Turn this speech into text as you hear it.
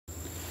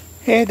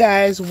Hey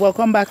guys,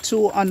 welcome back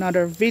to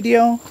another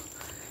video.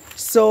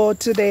 So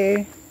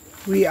today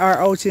we are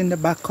out in the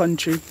back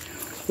country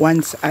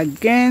once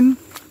again,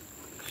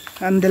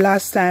 and the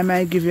last time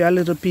I give you a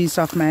little piece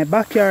of my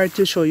backyard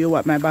to show you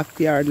what my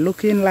backyard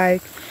looking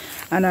like,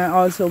 and I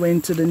also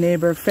went to the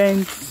neighbor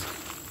fence,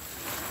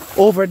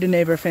 over the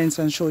neighbor fence,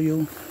 and show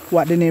you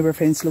what the neighbor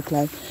fence look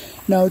like.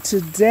 Now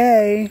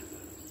today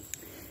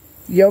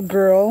your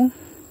girl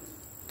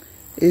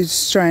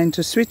is trying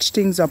to switch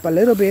things up a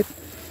little bit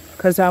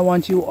because I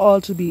want you all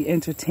to be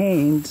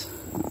entertained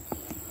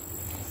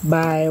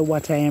by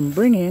what I am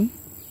bringing.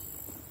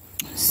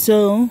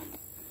 So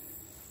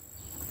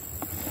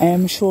I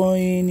am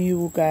showing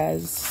you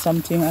guys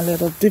something a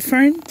little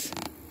different.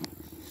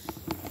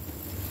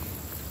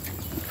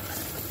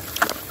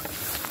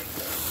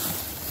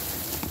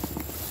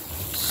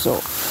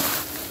 So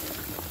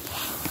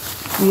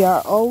we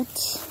are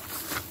out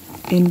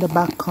in the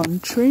back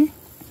country.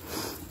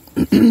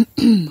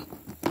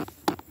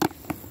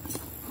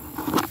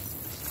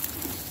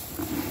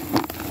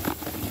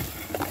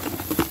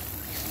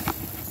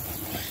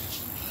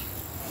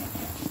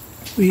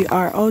 We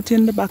are out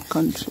in the back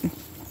country.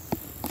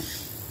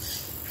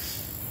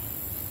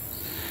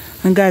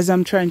 And guys,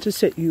 I'm trying to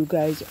set you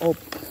guys up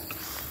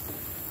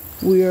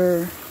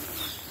where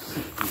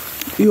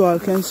you all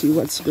can see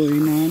what's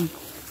going on.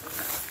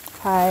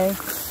 Hi.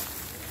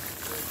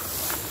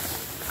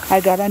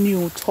 I got a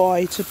new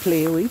toy to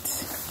play with.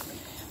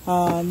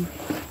 I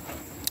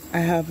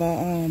have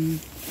a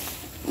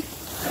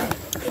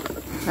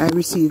I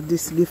received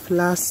this gift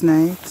last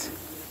night,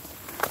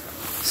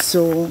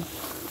 so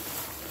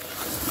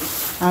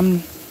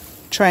I'm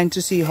trying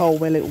to see how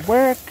well it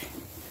works.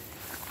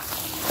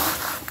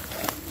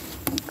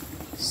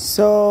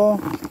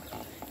 So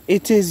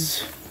it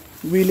is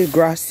really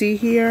grassy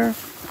here.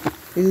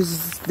 It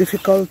is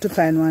difficult to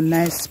find one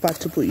nice spot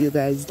to put you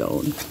guys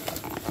down.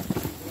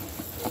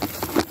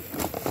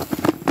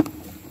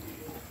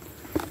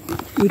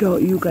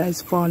 Without you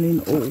guys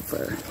falling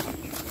over.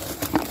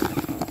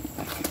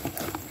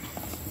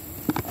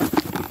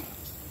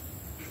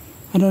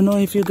 I don't know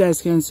if you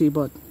guys can see,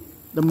 but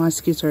the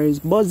mosquito is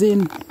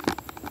buzzing.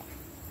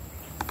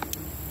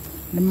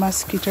 The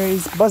mosquito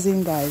is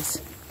buzzing,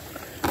 guys.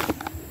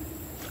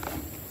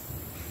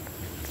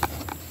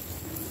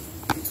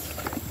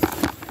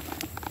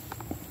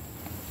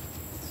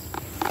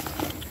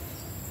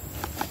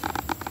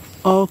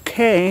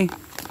 Okay.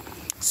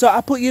 So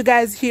I put you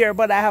guys here,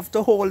 but I have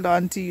to hold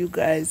on to you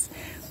guys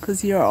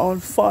because you're all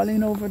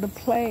falling over the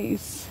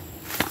place.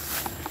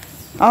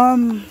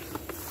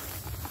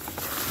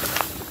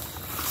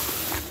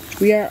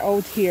 We are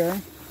out here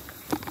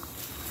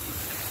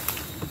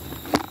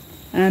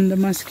and the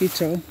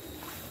mosquito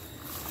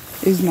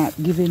is not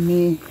giving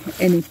me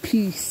any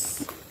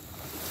peace.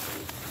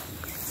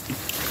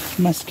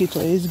 Mosquito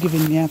is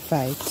giving me a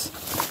fight.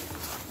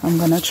 I'm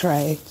gonna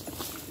try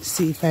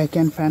see if I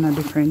can find a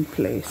different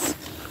place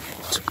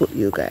to put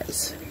you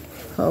guys.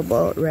 How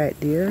about right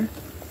there?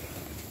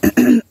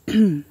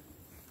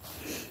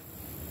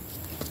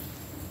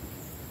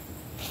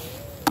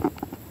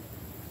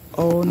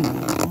 Oh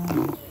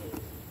no,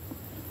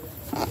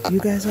 you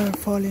guys are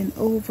falling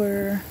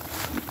over.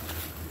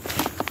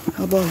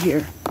 How about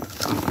here?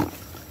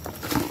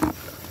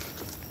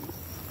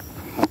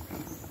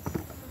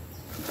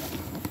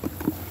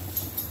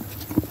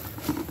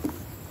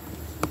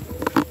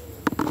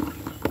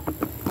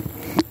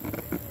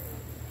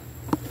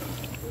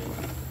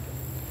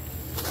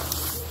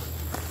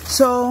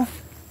 So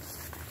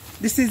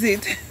this is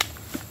it.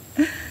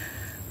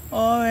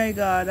 Oh my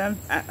god,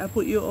 I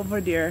put you over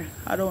there.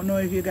 I don't know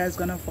if you guys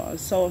gonna fall.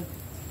 So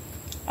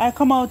I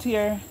come out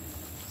here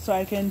so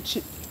I can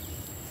chat.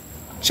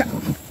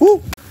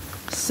 Woo!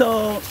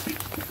 So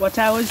what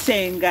I was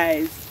saying,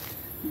 guys,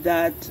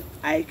 that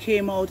I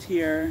came out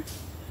here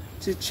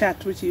to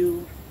chat with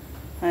you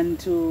and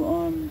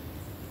to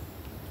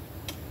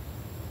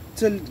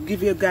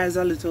give you guys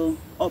a little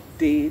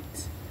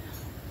update.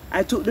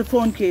 I took the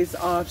phone case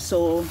off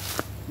so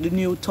the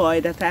new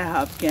toy that I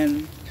have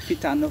can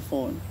fit on the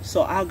phone.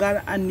 So I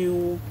got a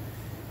new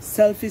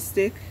selfie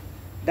stick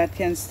that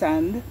can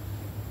stand,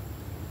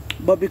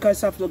 but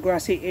because of the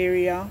grassy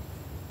area,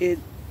 it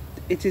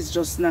is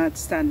just not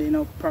standing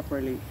up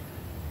properly.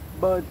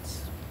 But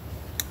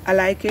I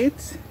like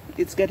it.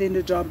 It's getting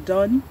the job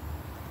done.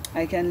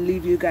 I can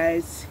leave you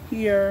guys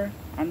here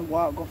and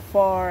walk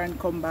far and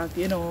come back,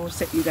 you know,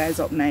 set you guys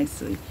up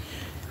nicely.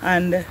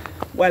 And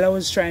while I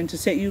was trying to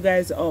set you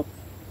guys up,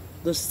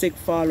 the stick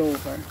fall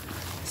over.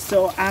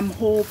 So I'm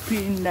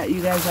hoping that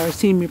you guys are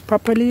seeing me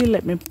properly.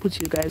 Let me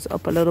put you guys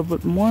up a little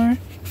bit more.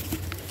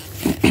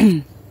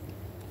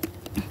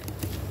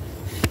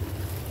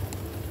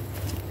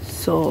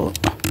 So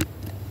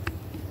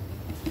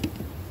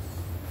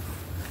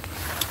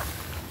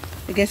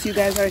I guess you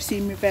guys are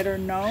seeing me better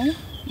now.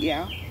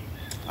 Yeah,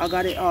 I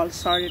got it all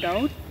sorted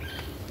out.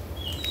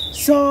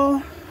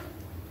 So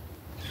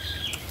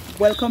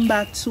welcome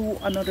back to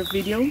another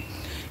video.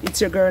 It's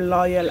your girl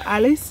Loyal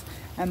Alice,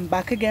 I'm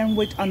back again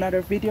with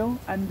another video,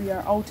 and we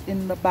are out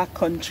in the back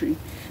country.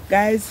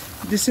 Guys,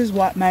 this is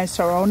what my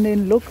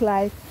surrounding look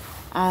like,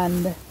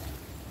 and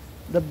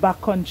the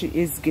back country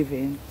is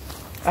giving.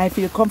 I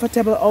feel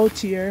comfortable out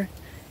here.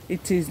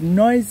 It is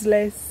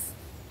noiseless,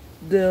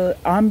 the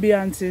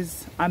ambience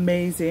is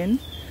amazing,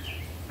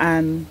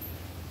 and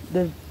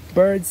the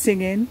bird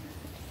singing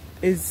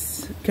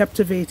is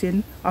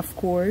captivating, of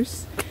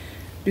course,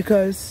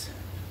 because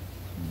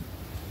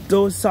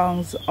those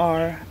songs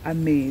are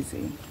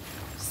amazing.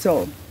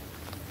 So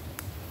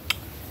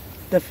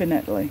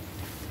definitely.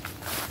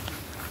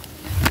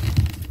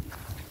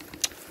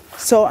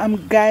 So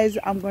guys,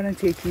 I'm gonna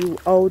take you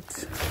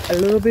out a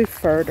little bit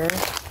further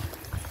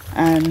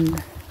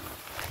and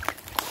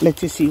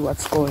let you see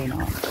what's going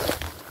on,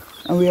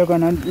 and we are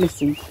gonna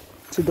listen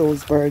to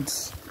those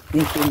birds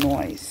making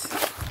noise.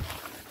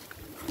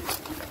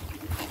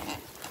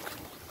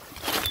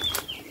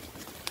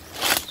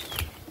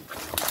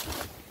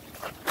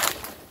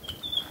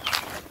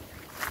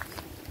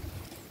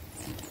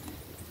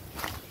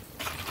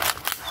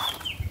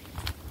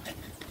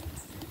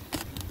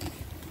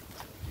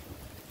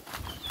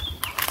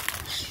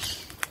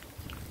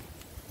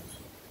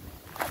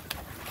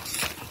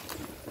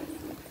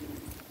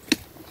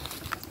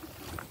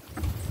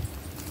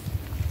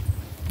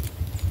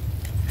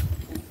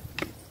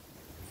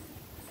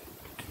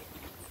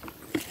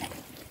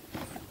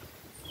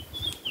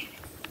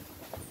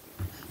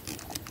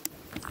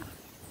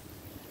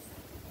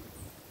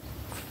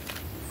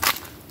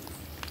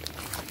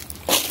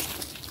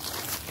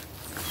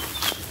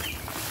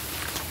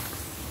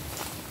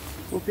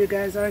 Hope you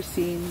guys are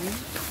seeing me.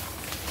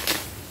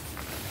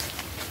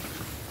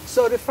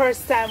 So the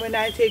first time when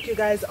I take you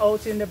guys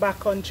out in the back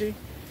country,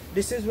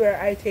 this is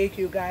where I take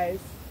you guys,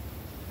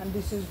 and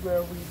this is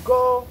where we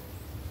go,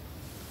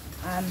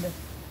 and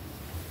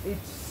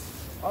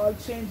it's all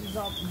changes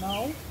up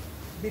now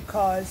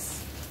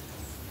because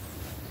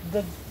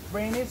the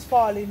rain is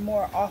falling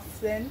more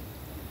often.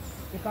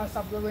 Because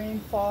of the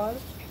rainfall,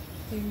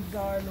 things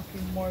are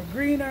looking more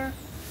greener,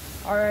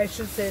 or I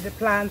should say the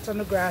plants on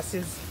the grass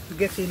is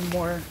getting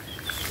more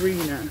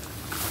greener.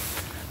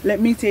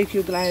 Let me take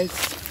you guys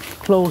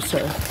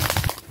closer.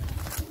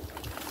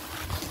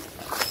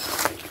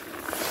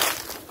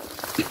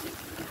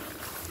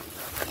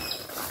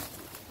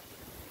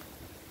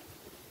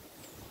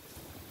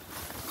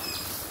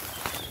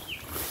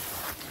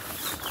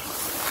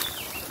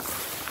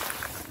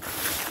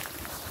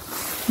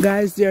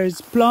 Guys, there is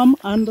plum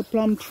on the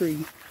plum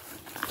tree.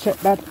 Check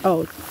that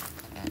out.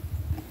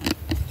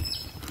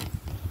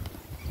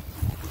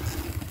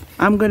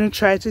 I'm gonna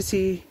try to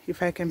see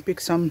if I can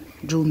pick some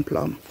June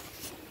plum.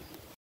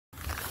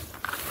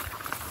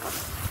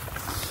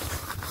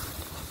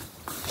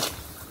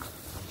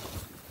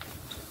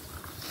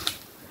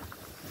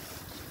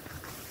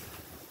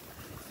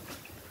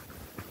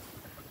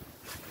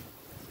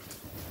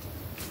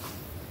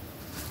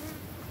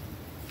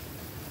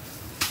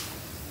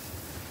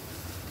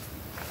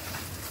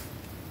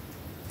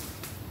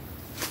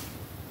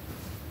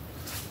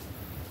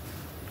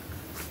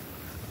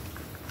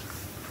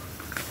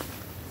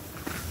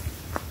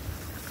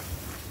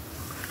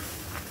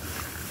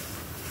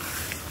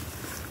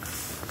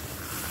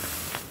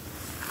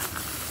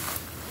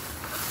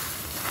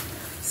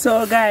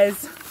 So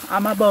guys,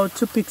 I'm about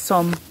to pick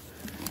some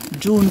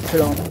June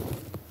plum.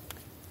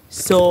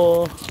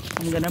 So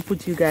I'm gonna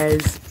put you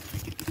guys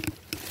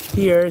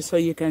here so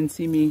you can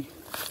see me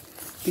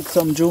pick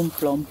some June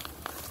plum.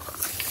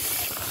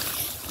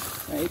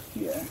 Right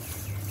here.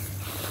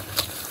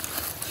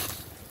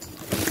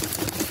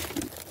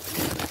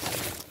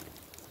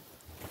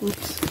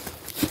 Oops.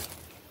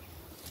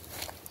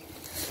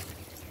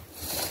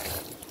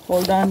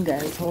 Hold on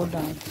guys, hold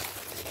on.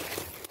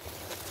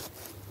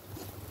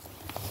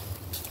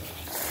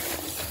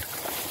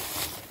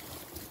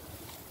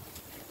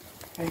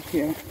 Right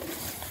here.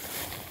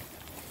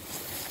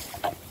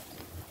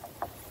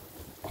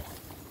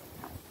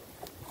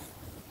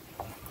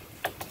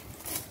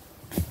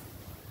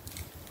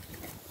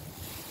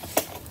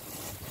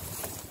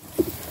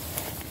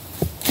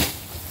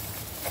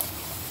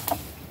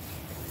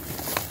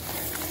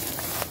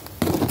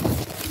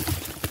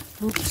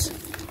 Oops.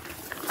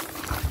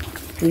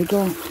 Here you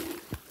go.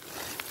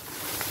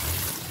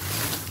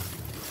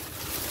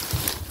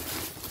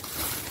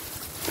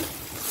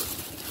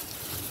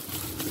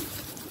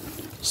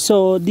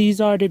 So these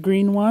are the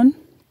green one.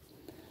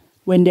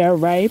 When they are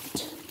ripe,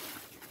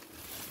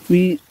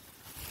 we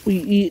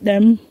eat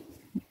them.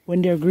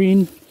 When they're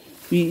green,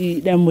 we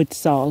eat them with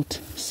salt.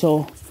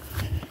 So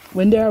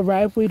when they are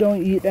ripe, we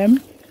don't eat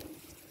them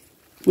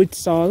with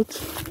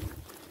salt.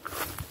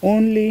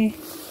 Only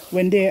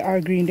when they are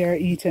green, they are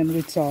eaten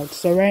with salt.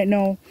 So right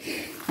now,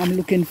 I'm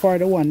looking for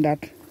the one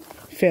that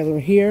fell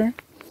here.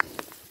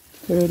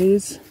 There it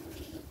is.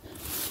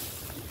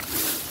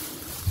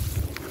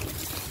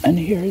 And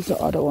here is the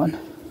other one.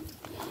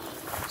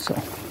 So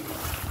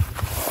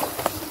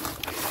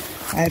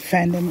I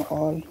find them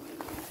all.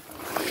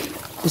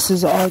 This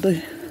is all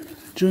the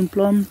June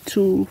plum,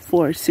 2,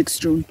 4, 6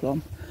 June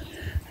plum.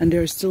 and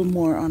there's still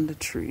more on the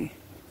tree.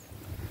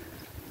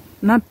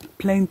 Not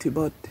plenty,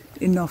 but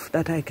enough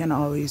that I can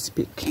always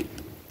pick.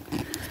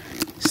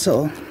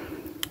 So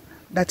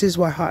that is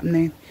what's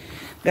happening,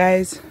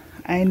 guys.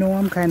 I know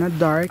I'm kind of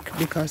dark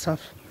because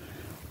of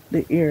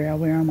the area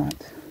where I'm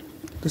at.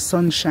 The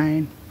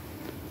sunshine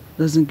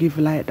doesn't give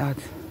light that.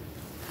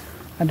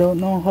 I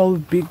don't know how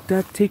big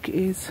that tick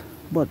is,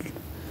 but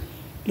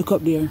look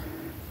up there.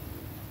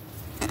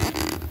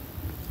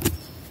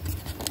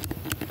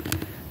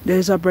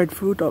 There's a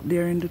breadfruit up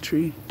there in the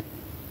tree.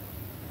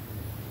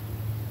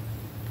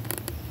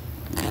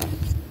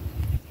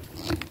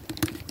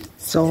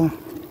 So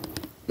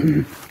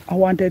I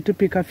wanted to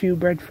pick a few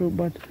breadfruit,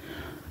 but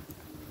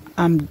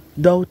I'm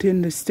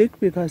doubting the stick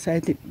because I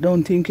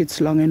don't think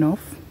it's long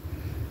enough.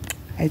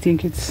 I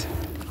think it's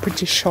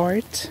pretty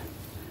short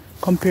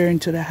comparing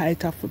to the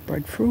height of the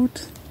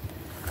breadfruit.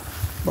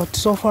 But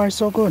so far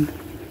so good.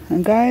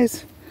 And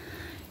guys,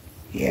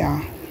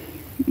 yeah,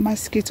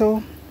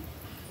 mosquito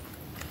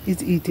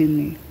is eating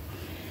me.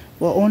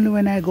 But only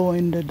when I go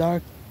in the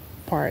dark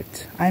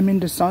part. I'm in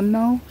the sun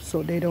now,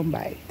 so they don't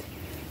bite.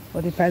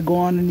 But if I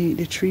go underneath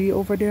the tree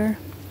over there,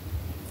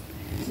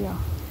 yeah,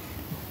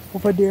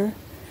 over there,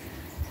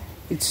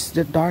 it's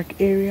the dark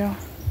area,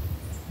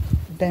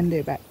 then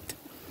they bite.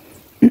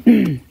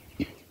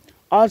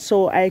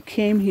 Also, I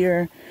came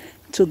here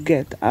to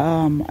get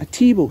a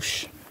tea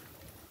bush.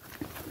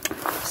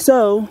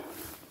 So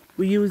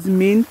we use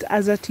mint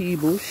as a tea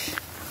bush,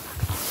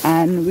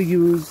 and we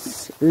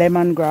use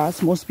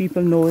lemongrass. Most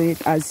people know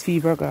it as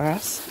fever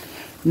grass.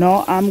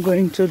 Now I'm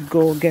going to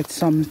go get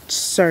some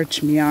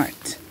search me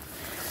out,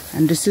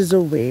 and this is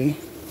the way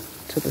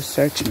to the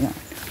search me out.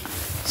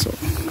 So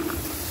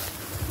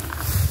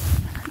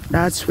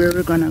that's where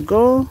we're gonna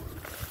go.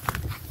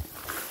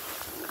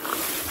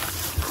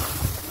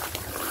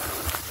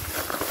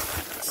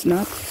 It's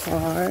not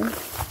far.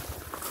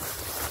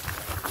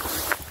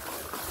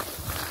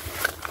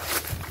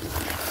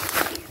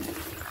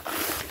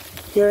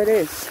 Here it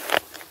is,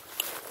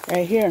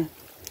 right here.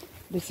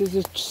 This is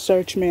a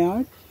search me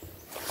out.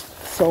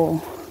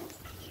 So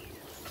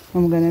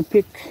I'm gonna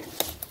pick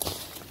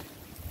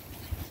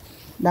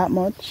that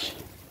much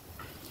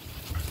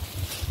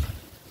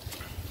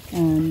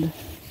and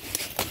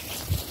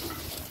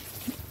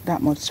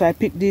that much. So I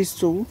pick these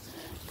two,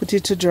 put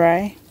it to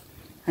dry,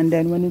 and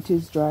then when it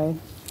is dry,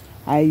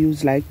 I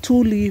use like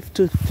 2 leaf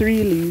to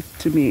 3 leaf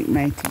to make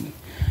my tea.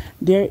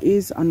 There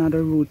is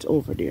another root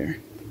over there.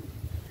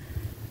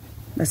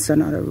 That's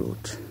another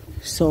route.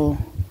 So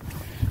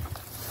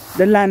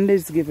the land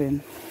is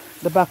given,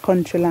 the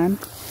backcountry land,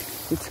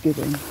 it's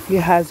given. He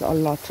has a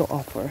lot to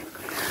offer.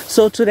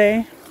 So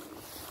today,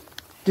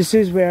 this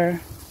is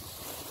where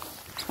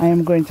I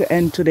am going to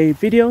end today's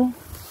video.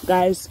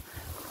 Guys,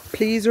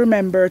 please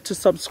remember to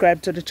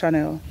subscribe to the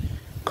channel.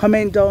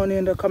 Comment down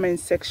in the comment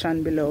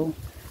section below.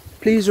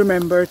 Please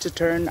remember to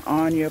turn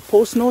on your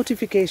post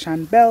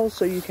notification bell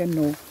so you can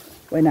know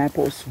when I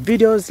post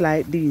videos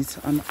like these.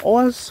 And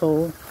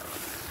also,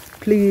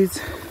 please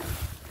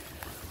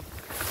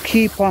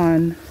keep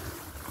on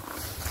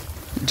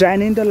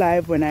joining the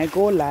live when I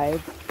go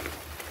live,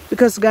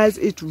 because guys,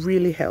 it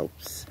really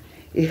helps.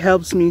 It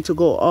helps me to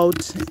go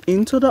out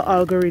into the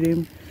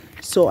algorithm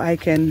so I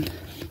can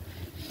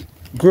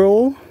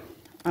grow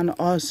and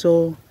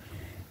also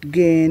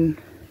gain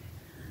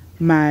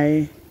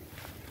my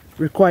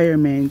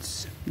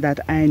requirements that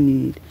I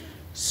need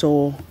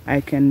so I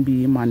can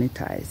be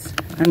monetized.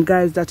 And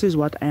guys, that is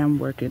what I am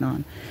working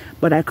on,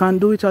 but I can't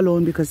do it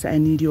alone because I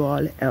need you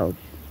all help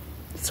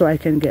so I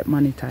can get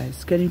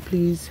monetized. Can you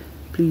please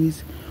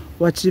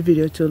watch the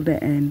video till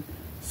the end,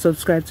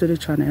 subscribe to the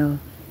channel,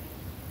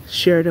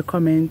 share the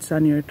comments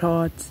and your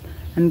thoughts,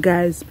 and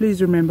guys,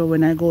 please remember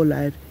when I go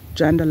live,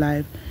 join the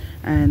live,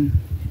 and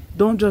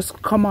don't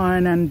just come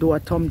on and do a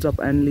thumbs up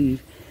and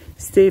leave.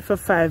 Stay for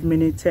 5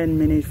 minutes, 10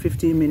 minutes,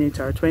 15 minutes,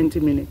 or 20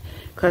 minutes,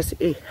 because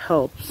it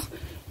helps.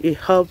 It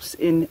helps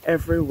in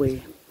every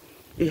way.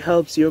 It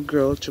helps your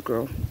girl to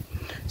grow.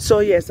 So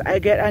yes, I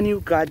get a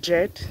new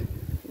gadget.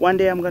 One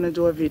day I'm gonna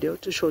do a video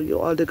to show you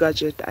all the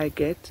gadgets I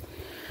get.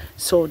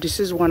 So this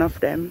is one of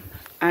them,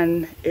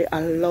 and it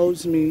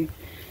allows me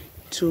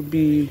to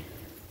be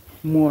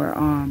more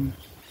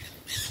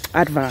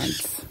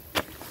advanced,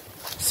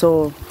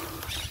 so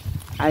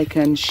I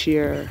can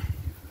share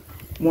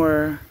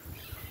more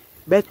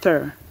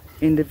better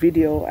in the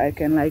video. I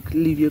can like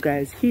leave you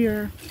guys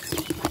here,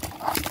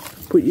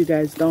 put you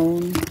guys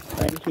down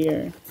right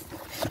here,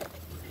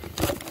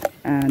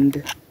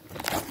 and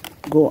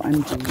go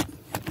and do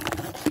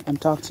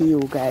and talk to you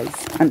guys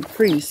and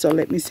free. So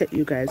let me set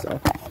you guys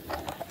up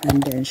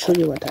and then show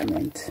you what I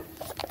meant.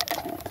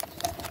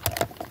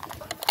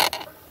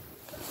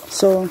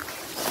 So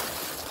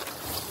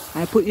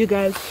I put you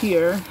guys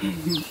here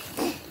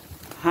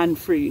hand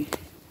free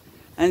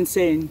and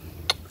saying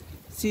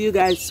see you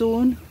guys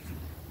soon,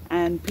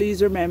 and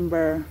please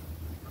remember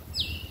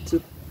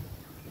to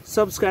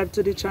subscribe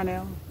to the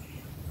channel,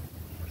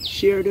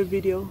 share the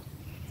video,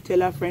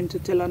 tell a friend to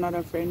tell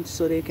another friend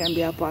so they can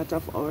be a part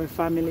of our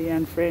family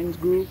and friends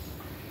group,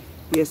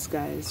 Yes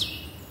guys,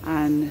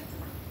 and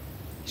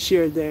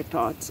share their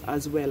thoughts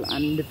as well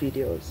on the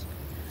videos,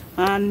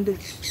 and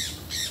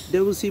they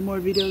will see more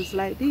videos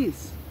like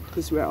these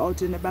because we're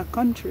out in the back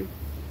country.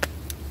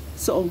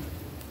 So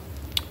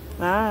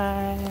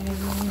bye.